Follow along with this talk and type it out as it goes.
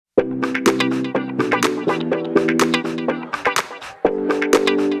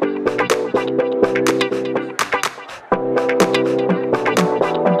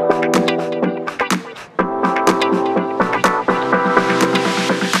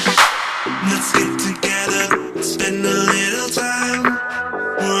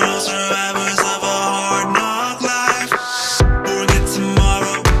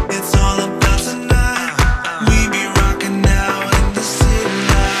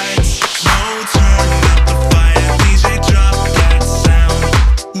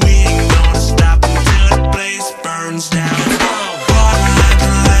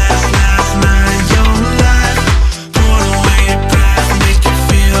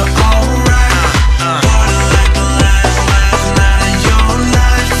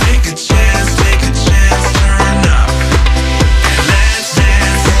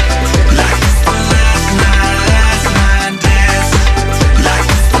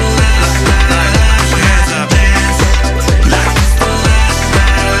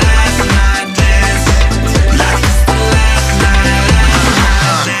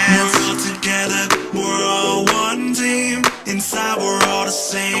we're all the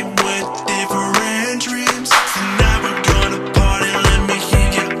same with different dreams. So now we're gonna party, let me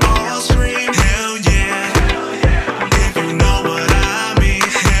hear you all scream. Hell yeah, if you know what I mean.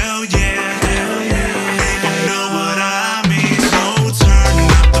 Hell yeah, if you know what I mean. So turn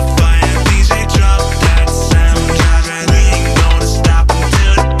up the fire, DJ drop that sound. We ain't gonna stop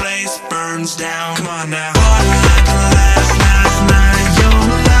until the place burns down. Come on now. Party like the last night of your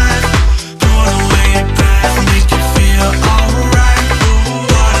life. Throw away your past, make you feel alright.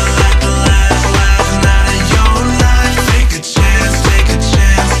 Party like the last night of your life. Take a chance,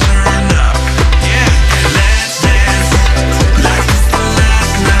 turn up. Yeah, and let's dance like it's the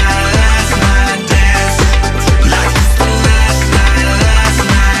last night, dance like it's the last night,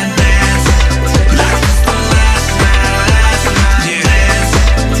 dance like it's the last night, yeah, dance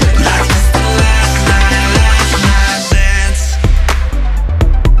like it's the last night, dance.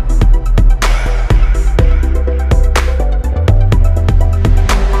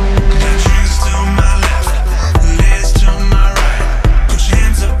 Got drinks to my left, ladies to my right. Put your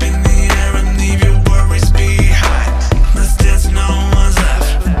hands up in the air and leave your worries behind. Let's dance, no one's left.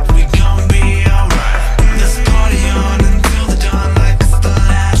 We gon' be alright. Let's party on until the dawn, like it's the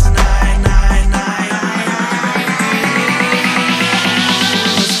last night.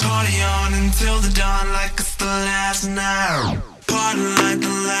 Let's party on until the dawn, like it's the last night. Party like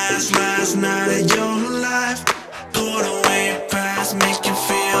the last night of your life. Put away your past, make you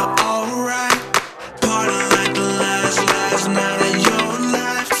feel alright.